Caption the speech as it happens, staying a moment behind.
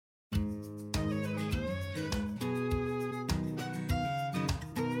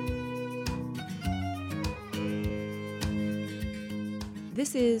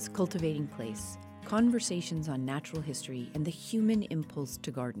This is Cultivating Place, conversations on natural history and the human impulse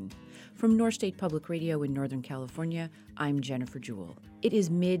to garden. From North State Public Radio in Northern California, I'm Jennifer Jewell. It is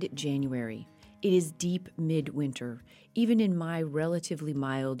mid-January. It is deep midwinter, even in my relatively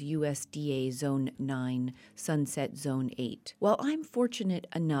mild USDA Zone 9, Sunset Zone 8. While I'm fortunate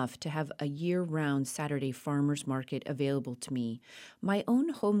enough to have a year-round Saturday farmers market available to me, my own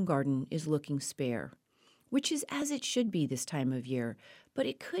home garden is looking spare, which is as it should be this time of year, but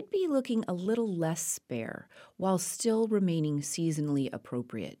it could be looking a little less spare while still remaining seasonally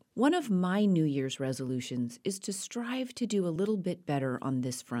appropriate. One of my New Year's resolutions is to strive to do a little bit better on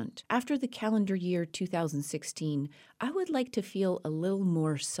this front. After the calendar year 2016, I would like to feel a little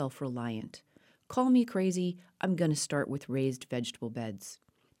more self-reliant. Call me crazy, I'm going to start with raised vegetable beds.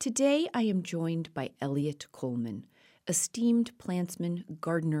 Today I am joined by Eliot Coleman, esteemed plantsman,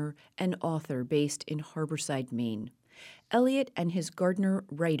 gardener, and author based in Harborside, Maine. Eliot and his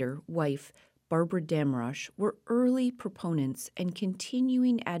gardener-writer wife, Barbara Damrosch, were early proponents and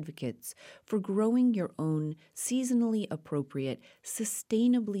continuing advocates for growing your own seasonally appropriate,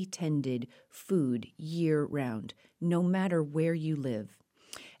 sustainably tended food year-round, no matter where you live.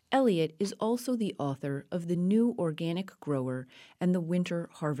 Eliot is also the author of The New Organic Grower and the Winter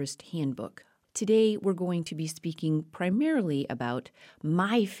Harvest Handbook. Today, we're going to be speaking primarily about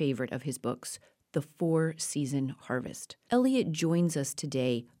my favorite of his books, The 4-Season Harvest. Eliot joins us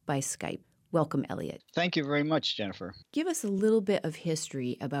today by Skype. Welcome, Eliot. Thank you very much, Jennifer. Give us a little bit of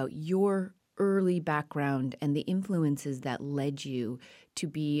history about your early background and the influences that led you to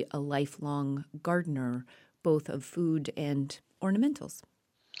be a lifelong gardener, both of food and ornamentals.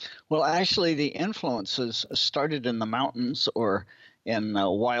 Well, actually, the influences started in the mountains or in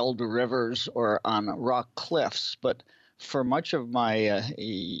wild rivers or on rock cliffs. But for much of my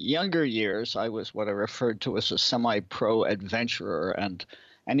younger years, I was what I referred to as a semi-pro adventurer. And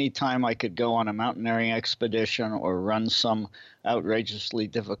anytime I could go on a mountaineering expedition or run some outrageously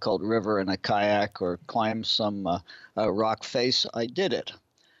difficult river in a kayak or climb some rock face, I did it.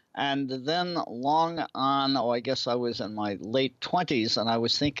 And then long on, I guess I was in my late 20s, and I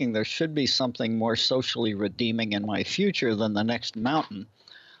was thinking there should be something more socially redeeming in my future than the next mountain.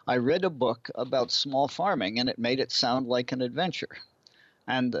 I read a book about small farming, and it made it sound like an adventure.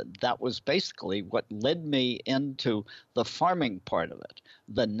 And that was basically what led me into the farming part of it.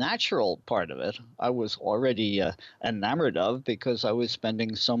 The natural part of it, I was already enamored of because I was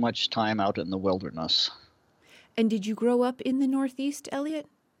spending so much time out in the wilderness. And did you grow up in the Northeast, Eliot?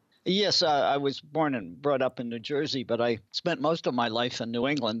 Yes, I was born and brought up in New Jersey, but I spent most of my life in New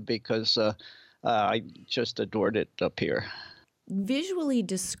England because I just adored it up here. Visually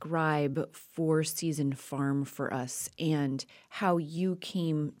describe 4-Season Farm for us and how you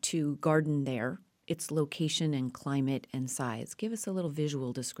came to garden there, its location and climate and size. Give us a little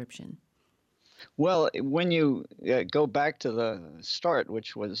visual description. Well, when you go back to the start,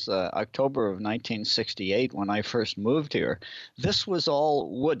 which was October of 1968 when I first moved here, this was all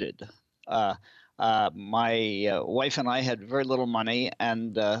wooded. My wife and I had very little money,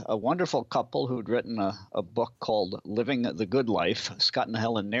 and a wonderful couple who'd written a book called Living the Good Life, Scott and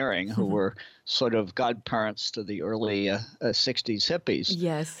Helen Nearing, who were sort of godparents to the early 60s hippies.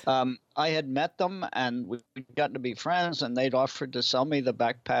 Yes. I had met them, and we'd gotten to be friends, and they'd offered to sell me the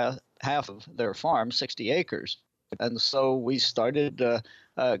back half of their farm, 60 acres. And so we started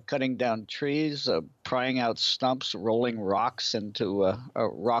cutting down trees, prying out stumps, rolling rocks into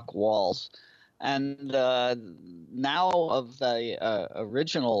rock walls. And now of the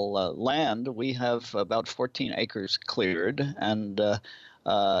original land, we have about 14 acres cleared, and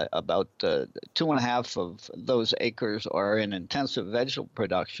about 2.5 of those acres are in intensive vegetable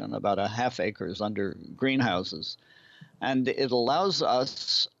production, about a half acres under greenhouses. And it allows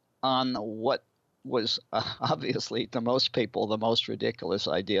us on what was obviously to most people the most ridiculous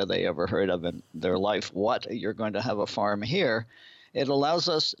idea they ever heard of in their life. What? You're going to have a farm here? It allows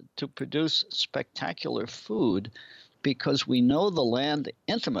us to produce spectacular food because we know the land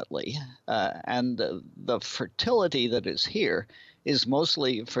intimately, and the fertility that is here is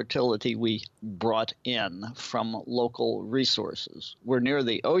mostly fertility we brought in from local resources. We're near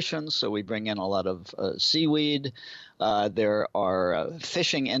the ocean, so we bring in a lot of seaweed. There are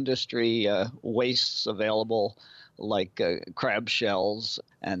fishing industry wastes available, like crab shells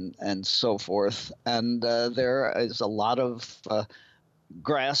and so forth. And there is a lot of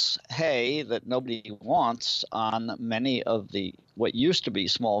grass, hay that nobody wants on many of the what used to be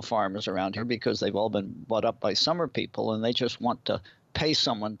small farms around here because they've all been bought up by summer people and they just want to pay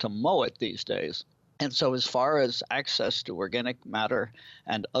someone to mow it these days. And so as far as access to organic matter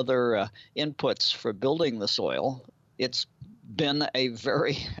and other inputs for building the soil, it's been a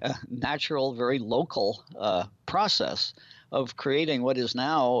very natural, very local process of creating what is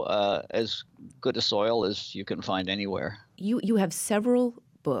now as good a soil as you can find anywhere. You have several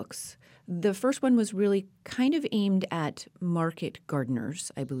books. The first one was really kind of aimed at market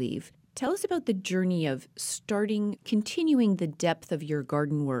gardeners, I believe. Tell us about the journey of continuing the depth of your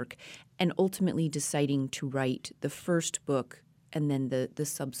garden work, and ultimately deciding to write the first book and then the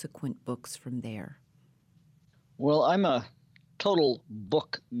subsequent books from there. Well, I'm a total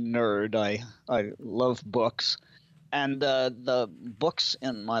book nerd. I love books. And the books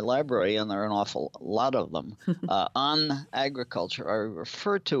in my library, and there are an awful lot of them, on agriculture are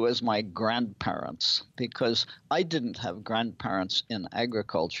referred to as my grandparents, because I didn't have grandparents in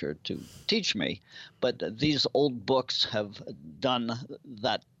agriculture to teach me, but these old books have done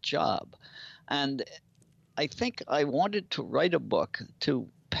that job. And I think I wanted to write a book to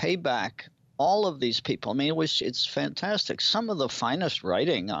pay back all of these people. I mean, it's fantastic. Some of the finest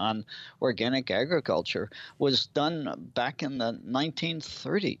writing on organic agriculture was done back in the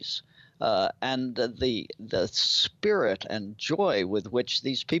 1930s. And the spirit and joy with which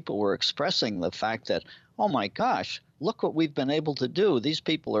these people were expressing the fact that, oh my gosh, look what we've been able to do. These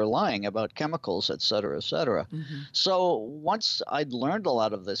people are lying about chemicals, et cetera, et cetera. Mm-hmm. So once I'd learned a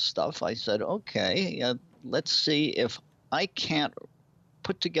lot of this stuff, I said, okay, let's see if I can't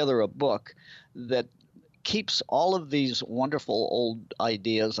put together a book that keeps all of these wonderful old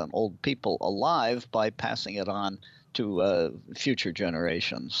ideas and old people alive by passing it on to future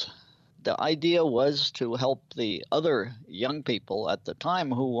generations. The idea was to help the other young people at the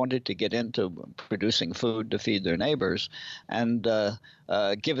time who wanted to get into producing food to feed their neighbors, and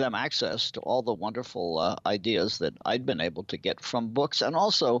give them access to all the wonderful ideas that I'd been able to get from books, and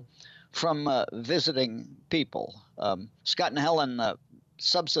also from visiting people. Scott and Helen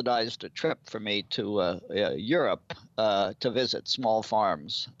subsidized a trip for me to Europe to visit small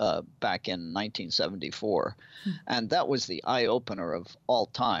farms back in 1974. And that was the eye-opener of all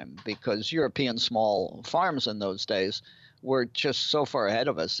time, because European small farms in those days were just so far ahead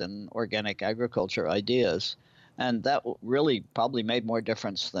of us in organic agriculture ideas. And that really probably made more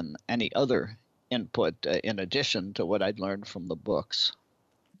difference than any other input in addition to what I'd learned from the books.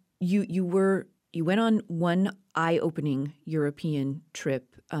 You went on one eye-opening European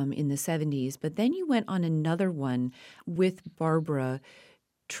trip in the 70s, but then you went on another one with Barbara,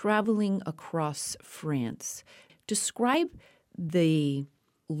 traveling across France. Describe the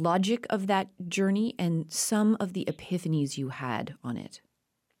logic of that journey and some of the epiphanies you had on it.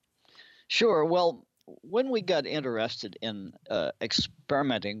 Sure. Well, when we got interested in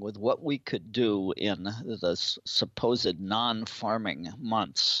experimenting with what we could do in the supposed non-farming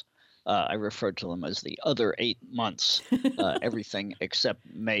months, I refer to them as the other 8 months, everything except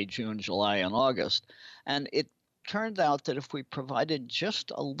May, June, July, and August. And it turned out that if we provided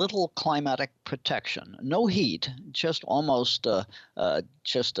just a little climatic protection, no heat, just almost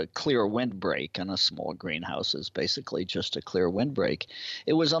just a clear windbreak, and a small greenhouse is basically just a clear windbreak,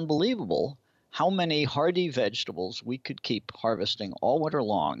 it was unbelievable how many hardy vegetables we could keep harvesting all winter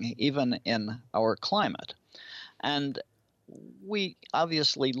long, even in our climate. And we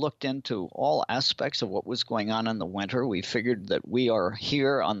obviously looked into all aspects of what was going on in the winter. We figured that we are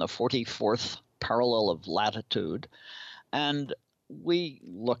here on the 44th parallel of latitude, and we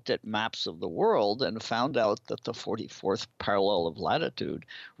looked at maps of the world and found out that the 44th parallel of latitude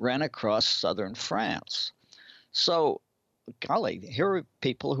ran across southern France. So, golly, here are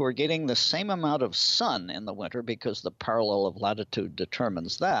people who are getting the same amount of sun in the winter, because the parallel of latitude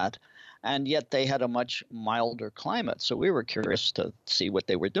determines that, and yet they had a much milder climate. So we were curious to see what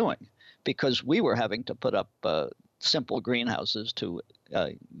they were doing, because we were having to put up simple greenhouses to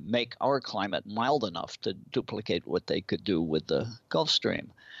make our climate mild enough to duplicate what they could do with the Gulf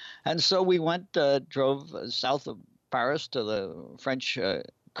Stream. And so we drove south of Paris to the French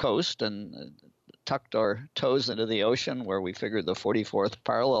coast and tucked our toes into the ocean, where we figured the 44th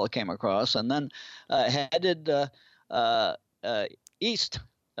parallel came across, and then headed east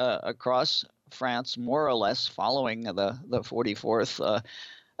across France, more or less following the 44th,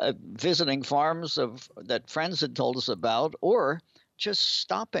 visiting farms that friends had told us about, or just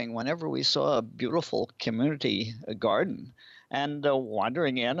stopping whenever we saw a beautiful community garden and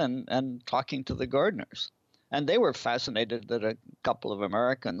wandering in and talking to the gardeners. And they were fascinated that a couple of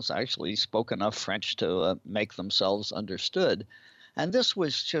Americans actually spoke enough French to make themselves understood. And this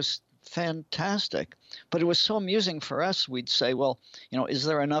was just fantastic. But it was so amusing for us. We'd say, well, is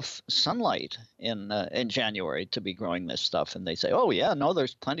there enough sunlight in January to be growing this stuff? And they say, oh, yeah, no,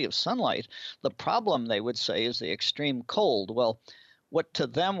 there's plenty of sunlight. The problem, they would say, is the extreme cold. Well, what to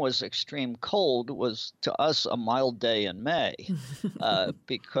them was extreme cold was to us a mild day in May,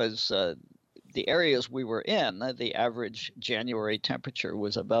 because the areas we were in, the average January temperature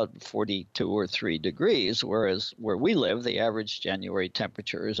was about 42 or 3 degrees, whereas where we live, the average January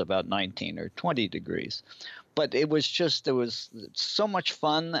temperature is about 19 or 20 degrees. But it was so much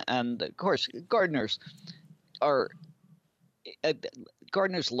fun. And of course, are uh,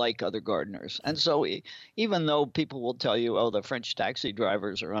 gardeners like other gardeners. And so even though people will tell you, oh, the French taxi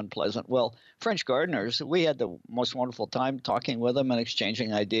drivers are unpleasant, well, French gardeners, we had the most wonderful time talking with them and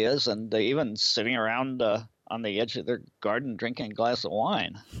exchanging ideas, and even sitting around on the edge of their garden drinking a glass of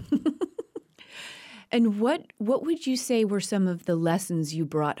wine. And what would you say were some of the lessons you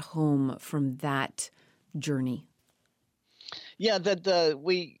brought home from that journey? Yeah, that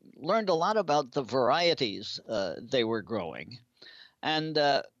we learned a lot about the varieties they were growing. And,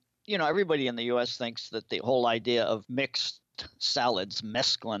 everybody in the U.S. thinks that the whole idea of mixed salads,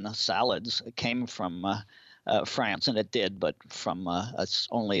 mesclun salads, came from France, and it did, but from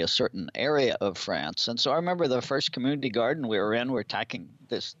only a certain area of France. And so I remember the first community garden we were in, we were attacking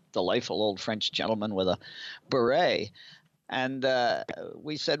this delightful old French gentleman with a beret. And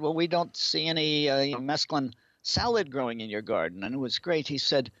we said, well, we don't see any mesclun salad growing in your garden. And it was great. He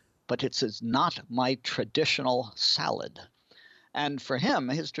said, but it's not my traditional salad. And for him,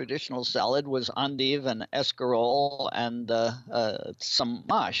 his traditional salad was endive and escarole and some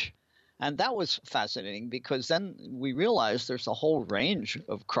mash. And that was fascinating, because then we realized there's a whole range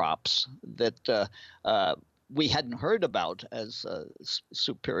of crops that we hadn't heard about as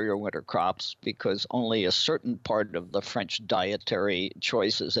superior winter crops, because only a certain part of the French dietary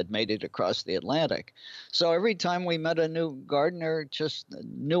choices had made it across the Atlantic. So every time we met a new gardener, just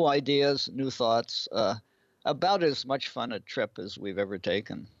new ideas, new thoughts, about as much fun a trip as we've ever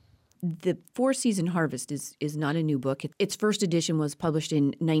taken. The Four Season Harvest is not a new book. Its first edition was published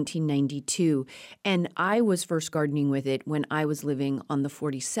in 1992, and I was first gardening with it when I was living on the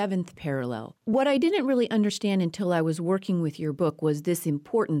 47th parallel. What I didn't really understand until I was working with your book was this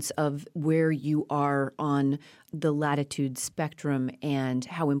importance of where you are on the latitude spectrum and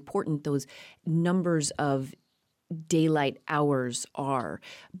how important those numbers of daylight hours are.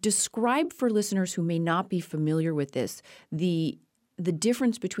 Describe for listeners who may not be familiar with this, the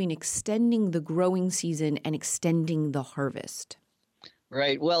difference between extending the growing season and extending the harvest.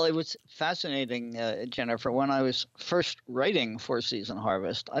 Right. Well, it was fascinating, Jennifer. When I was first writing Four Season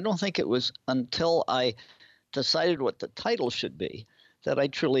Harvest, I don't think it was until I decided what the title should be that I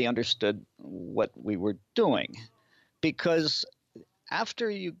truly understood what we were doing. Because after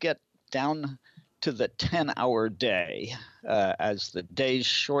you get down to the 10-hour day, as the days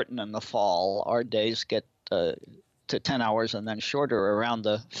shorten in the fall, our days get to 10 hours and then shorter around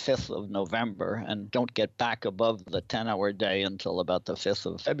the 5th of November, and don't get back above the 10-hour day until about the 5th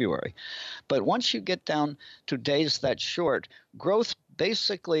of February. But once you get down to days that short, growth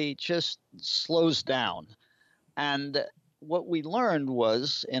basically just slows down. And what we learned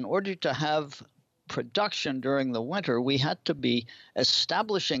was, in order to have production during the winter, we had to be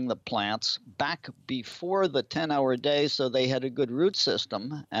establishing the plants back before the 10-hour day so they had a good root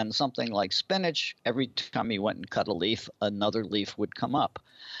system. And something like spinach, every time you went and cut a leaf, another leaf would come up.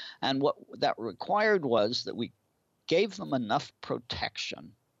 And what that required was that we gave them enough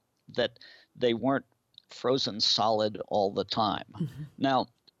protection that they weren't frozen solid all the time. Mm-hmm. Now,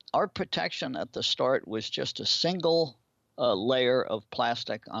 our protection at the start was just a single layer of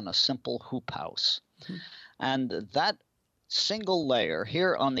plastic on a simple hoop house. Mm-hmm. And that single layer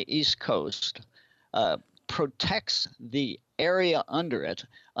here on the East Coast protects the area under it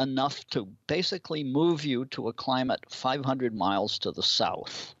enough to basically move you to a climate 500 miles to the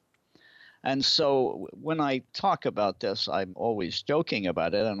south. And so when I talk about this, I'm always joking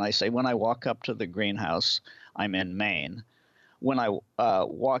about it. And I say, when I walk up to the greenhouse, I'm in Maine. When I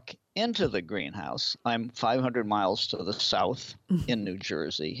walk into the greenhouse, I'm 500 miles to the south in New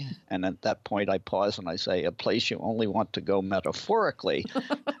Jersey. And at that point, I pause and I say, a place you only want to go metaphorically.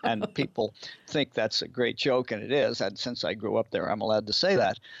 And people think that's a great joke, and it is. And since I grew up there, I'm allowed to say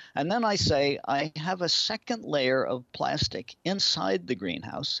that. And then I say, I have a second layer of plastic inside the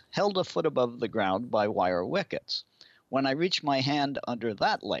greenhouse, held a foot above the ground by wire wickets. When I reach my hand under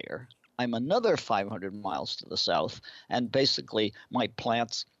that layer, I'm another 500 miles to the south, and basically my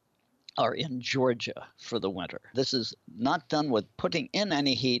plants are in Georgia for the winter. This is not done with putting in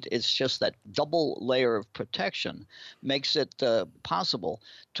any heat. It's just that double layer of protection makes it possible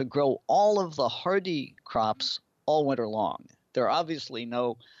to grow all of the hardy crops all winter long. There are obviously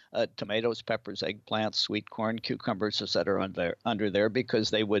no tomatoes, peppers, eggplants, sweet corn, cucumbers, etc. under there because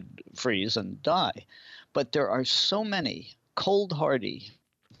they would freeze and die. But there are so many cold hardy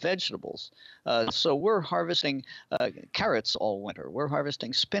vegetables. So we're harvesting carrots all winter. We're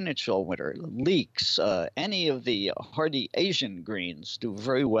harvesting spinach all winter, leeks, any of the hardy Asian greens do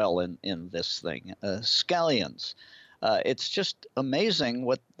very well in this thing, scallions. It's just amazing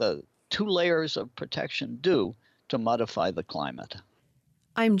what the 2 layers of protection do to modify the climate.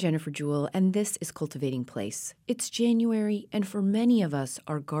 I'm Jennifer Jewell, and this is Cultivating Place. It's January, and for many of us,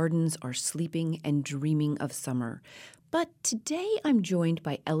 our gardens are sleeping and dreaming of summer. But today I'm joined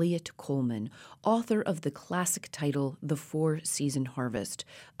by Eliot Coleman, author of the classic title, The 4-Season Harvest,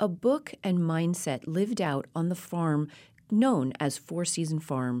 a book and mindset lived out on the farm known as 4-Season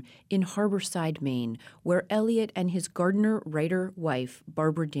Farm in Harborside, Maine, where Eliot and his gardener-writer wife,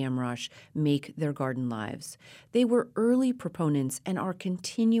 Barbara Damrosch, make their garden lives. They were early proponents and are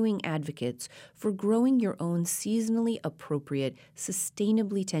continuing advocates for growing your own seasonally appropriate,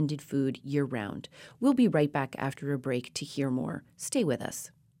 sustainably tended food year-round. We'll be right back after a break to hear more. Stay with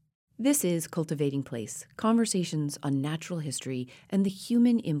us. This is Cultivating Place, conversations on natural history and the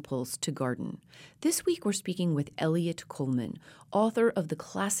human impulse to garden. This week we're speaking with Eliot Coleman, author of the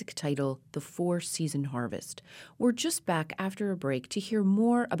classic title, The 4-Season Harvest. We're just back after a break to hear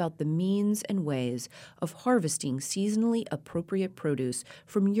more about the means and ways of harvesting seasonally appropriate produce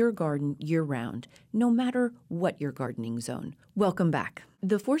from your garden year-round, no matter what your gardening zone. Welcome back.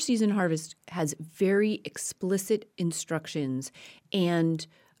 The 4-Season Harvest has very explicit instructions and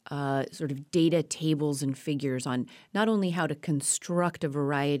sort of data tables and figures on not only how to construct a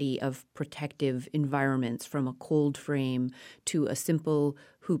variety of protective environments from a cold frame to a simple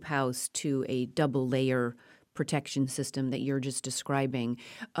hoop house to a double layer protection system that you're just describing,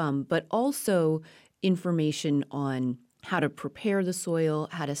 but also information on how to prepare the soil,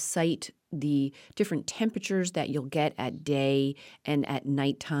 how to site the different temperatures that you'll get at day and at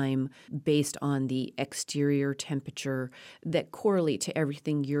nighttime based on the exterior temperature that correlate to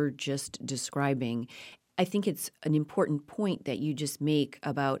everything you're just describing. I think it's an important point that you just make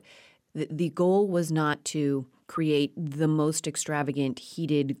about the goal was not to create the most extravagant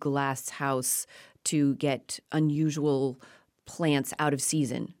heated glass house to get unusual plants out of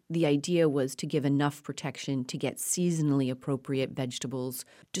season. The idea was to give enough protection to get seasonally appropriate vegetables.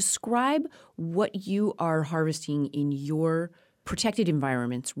 Describe what you are harvesting in your protected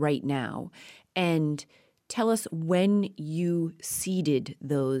environments right now, and tell us when you seeded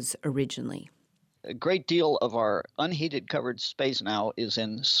those originally. A great deal of our unheated covered space now is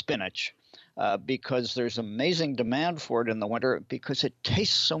in spinach. Because there's amazing demand for it in the winter because it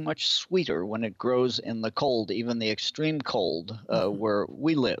tastes so much sweeter when it grows in the cold, even the extreme cold where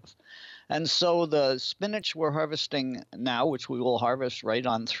we live. And so the spinach we're harvesting now, which we will harvest right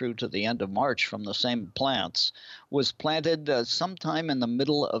on through to the end of March from the same plants, was planted sometime in the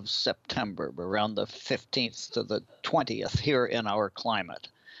middle of September, around the 15th to the 20th here in our climate.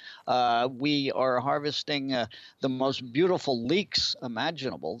 We are harvesting the most beautiful leeks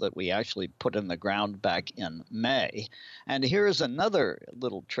imaginable that we actually put in the ground back in May. And here's another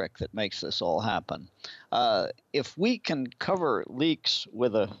little trick that makes this all happen. If we can cover leeks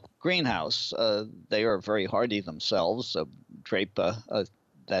with a greenhouse, they are very hardy themselves, drape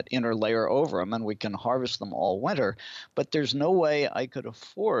that inner layer over them, and we can harvest them all winter. But there's no way I could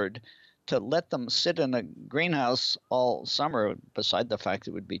afford to let them sit in a greenhouse all summer, beside the fact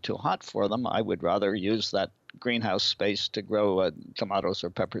it would be too hot for them. I would rather use that greenhouse space to grow tomatoes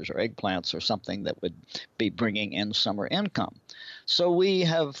or peppers or eggplants or something that would be bringing in summer income. So we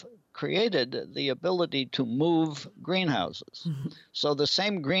have created the ability to move greenhouses. Mm-hmm. So the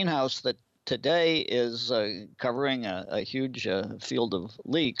same greenhouse that today is covering a huge field of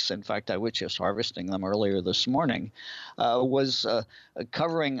leeks. In fact, I was just harvesting them earlier this morning, was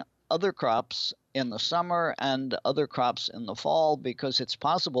covering other crops in the summer and other crops in the fall, because it's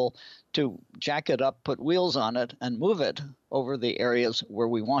possible to jack it up, put wheels on it, and move it over the areas where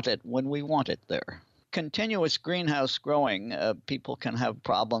we want it when we want it there. Continuous greenhouse growing, people can have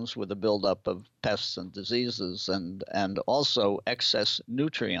problems with the buildup of pests and diseases and also excess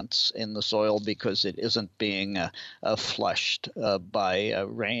nutrients in the soil because it isn't being flushed by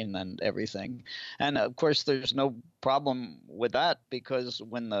rain and everything. And of course, there's no problem with that because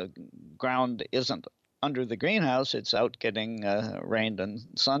when the ground isn't under the greenhouse, it's out getting rained and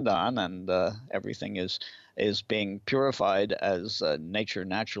sunned on, and everything is being purified as nature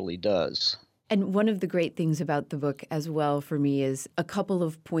naturally does. And one of the great things about the book as well for me is a couple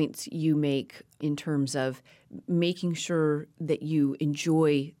of points you make in terms of making sure that you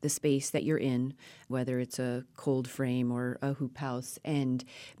enjoy the space that you're in, whether it's a cold frame or a hoop house, and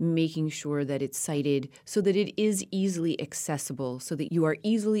making sure that it's sited so that it is easily accessible, so that you are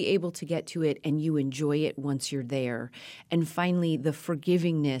easily able to get to it and you enjoy it once you're there. And finally, the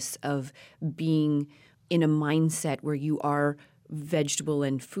forgivingness of being in a mindset where you are vegetable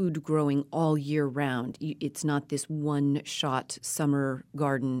and food growing all year round. It's not this one-shot summer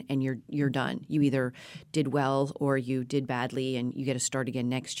garden and you're done. You either did well or you did badly and you get to start again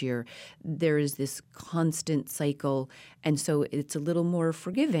next year. There is this constant cycle, and so it's a little more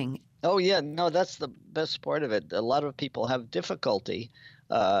forgiving. Oh, yeah. No, that's the best part of it. A lot of people have difficulty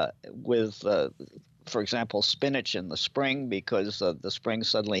with for example, spinach in the spring because the spring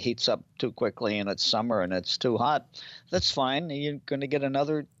suddenly heats up too quickly and it's summer and it's too hot. That's fine. You're going to get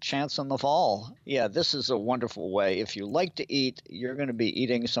another chance in the fall. Yeah, this is a wonderful way. If you like to eat, you're going to be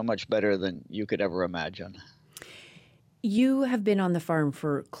eating so much better than you could ever imagine. You have been on the farm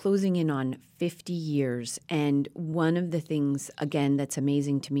for closing in on 50 years. And one of the things, again, that's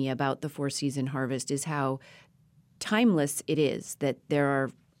amazing to me about the four-season harvest is how timeless it is, that there are,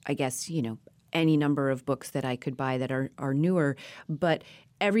 I guess, any number of books that I could buy that are newer, but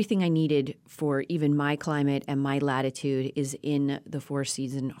everything I needed for even my climate and my latitude is in the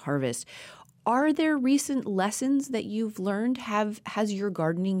four-season harvest. Are there recent lessons that you've learned? Has your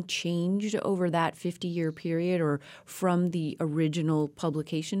gardening changed over that 50-year period or from the original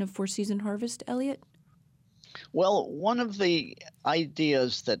publication of Four-Season Harvest, Eliot? Well, one of the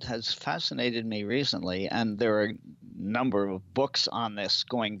ideas that has fascinated me recently, and there are a number of books on this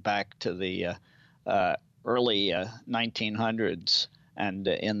going back to the early 1900s and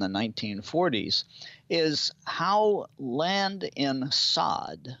in the 1940s, is how land in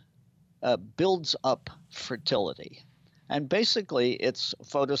sod builds up fertility. And basically, it's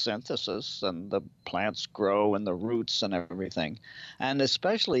photosynthesis, and the plants grow and the roots and everything. And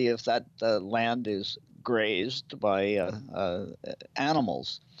especially if that land is grazed by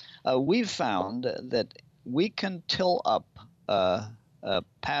animals, we've found that we can till up a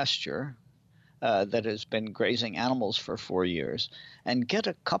pasture that has been grazing animals for 4 years and get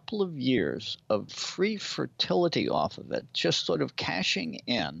a couple of years of free fertility off of it, just sort of cashing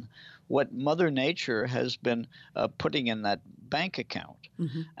in what Mother Nature has been putting in that bank account.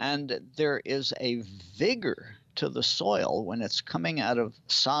 Mm-hmm. And there is a vigor to the soil when it's coming out of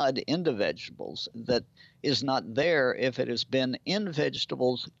sod into vegetables that is not there if it has been in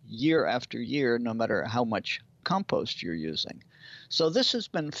vegetables year after year, no matter how much compost you're using. So this has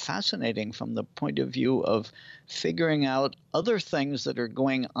been fascinating from the point of view of figuring out other things that are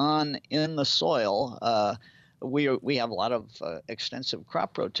going on in the soil. We have a lot of extensive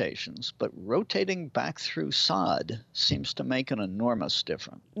crop rotations, but rotating back through sod seems to make an enormous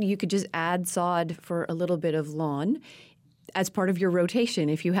difference. You could just add sod for a little bit of lawn as part of your rotation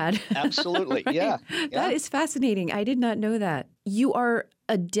if you had. Absolutely, right? Yeah. That is fascinating. I did not know that. You are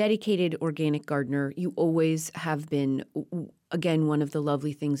a dedicated organic gardener. You always have been. Again, one of the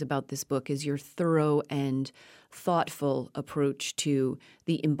lovely things about this book is your thorough and thoughtful approach to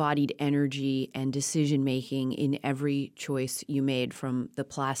the embodied energy and decision-making in every choice you made, from the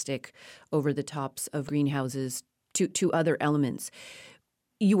plastic over the tops of greenhouses to other elements.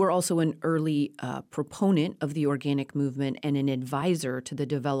 You were also an early proponent of the organic movement and an advisor to the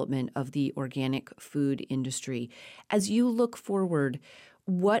development of the organic food industry. As you look forward,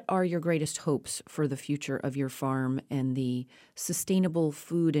 what are your greatest hopes for the future of your farm and the sustainable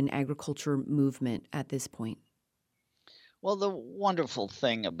food and agriculture movement at this point? Well, the wonderful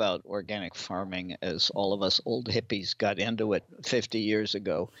thing about organic farming, as all of us old hippies got into it 50 years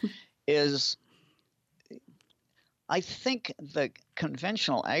ago, is I think the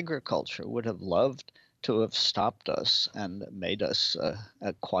conventional agriculture would have loved to have stopped us and made us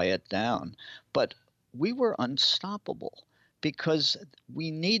quiet down. But we were unstoppable because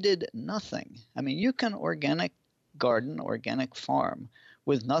we needed nothing. I mean, you can organic garden, organic farm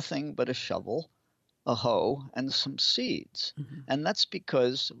with nothing but a shovel, a hoe, and some seeds. Mm-hmm. And that's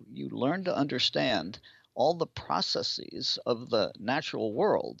because you learn to understand all the processes of the natural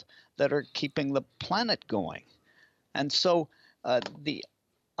world that are keeping the planet going. And so the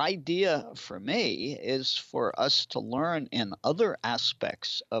idea for me is for us to learn in other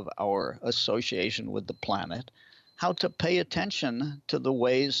aspects of our association with the planet how to pay attention to the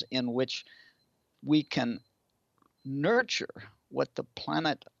ways in which we can nurture what the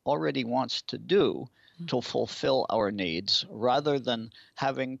planet already wants to do to fulfill our needs, rather than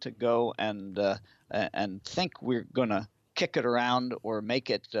having to go and think we're going to kick it around or make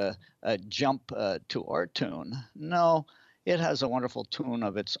it jump to our tune. No, it has a wonderful tune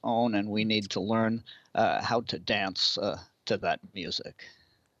of its own, and we need to learn how to dance to that music.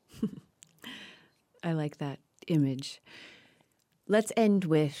 I like that image. Let's end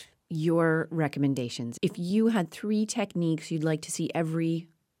with your recommendations. If you had 3 techniques you'd like to see every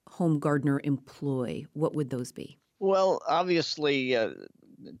home gardener employ, what would those be? Well, obviously,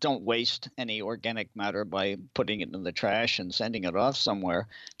 don't waste any organic matter by putting it in the trash and sending it off somewhere.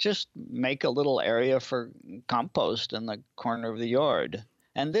 Just make a little area for compost in the corner of the yard.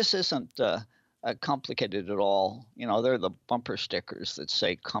 And this isn't complicated at all. You know, they're the bumper stickers that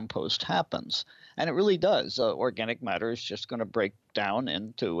say compost happens. And it really does. Organic matter is just going to break down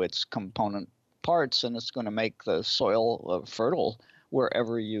into its component parts, and it's going to make the soil fertile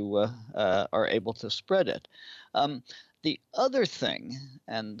wherever you are able to spread it. The other thing,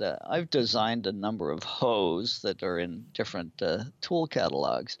 and I've designed a number of hoes that are in different tool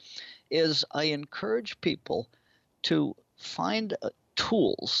catalogs, is I encourage people to find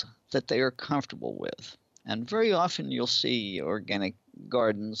tools that they are comfortable with. And very often you'll see organic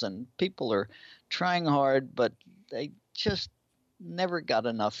gardens and people are trying hard, but they just never got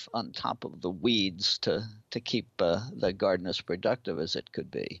enough on top of the weeds to keep the garden as productive as it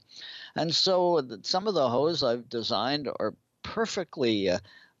could be. And so some of the hoes I've designed are perfectly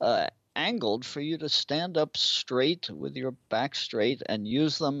angled for you to stand up straight with your back straight and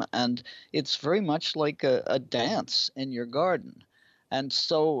use them. And it's very much like a dance in your garden. And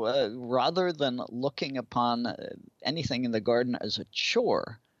so rather than looking upon anything in the garden as a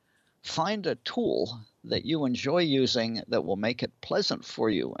chore, find a tool that you enjoy using that will make it pleasant for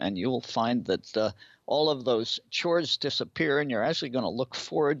you, and you'll find that all of those chores disappear, and you're actually going to look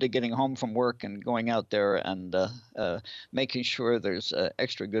forward to getting home from work and going out there and making sure there's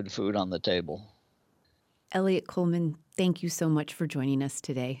extra good food on the table. Eliot Coleman, thank you so much for joining us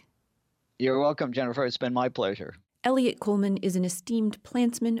today. You're welcome, Jennifer. It's been my pleasure. Eliot Coleman is an esteemed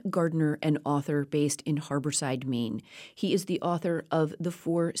plantsman, gardener, and author based in Harborside, Maine. He is the author of The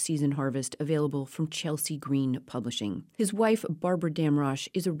 4-Season Harvest, available from Chelsea Green Publishing. His wife, Barbara Damrosch,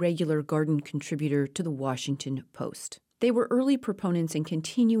 is a regular garden contributor to the Washington Post. They were early proponents and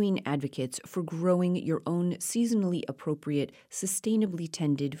continuing advocates for growing your own seasonally appropriate, sustainably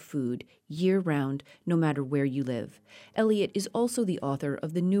tended food year-round, no matter where you live. Eliot is also the author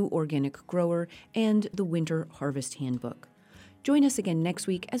of The New Organic Grower and the Winter Harvest Handbook. Join us again next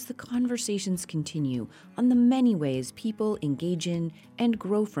week as the conversations continue on the many ways people engage in and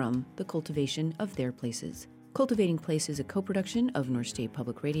grow from the cultivation of their places. Cultivating Place is a co-production of North State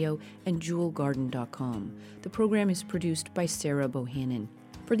Public Radio and JewelGarden.com. The program is produced by Sarah Bohannon.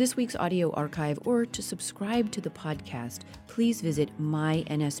 For this week's audio archive or to subscribe to the podcast, please visit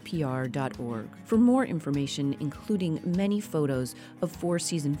mynspr.org. For more information, including many photos of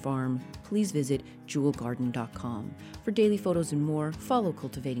 4-Season Farm, please visit JewelGarden.com. For daily photos and more, follow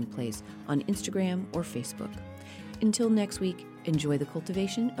Cultivating Place on Instagram or Facebook. Until next week, enjoy the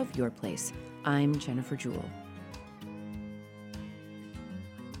cultivation of your place. I'm Jennifer Jewell.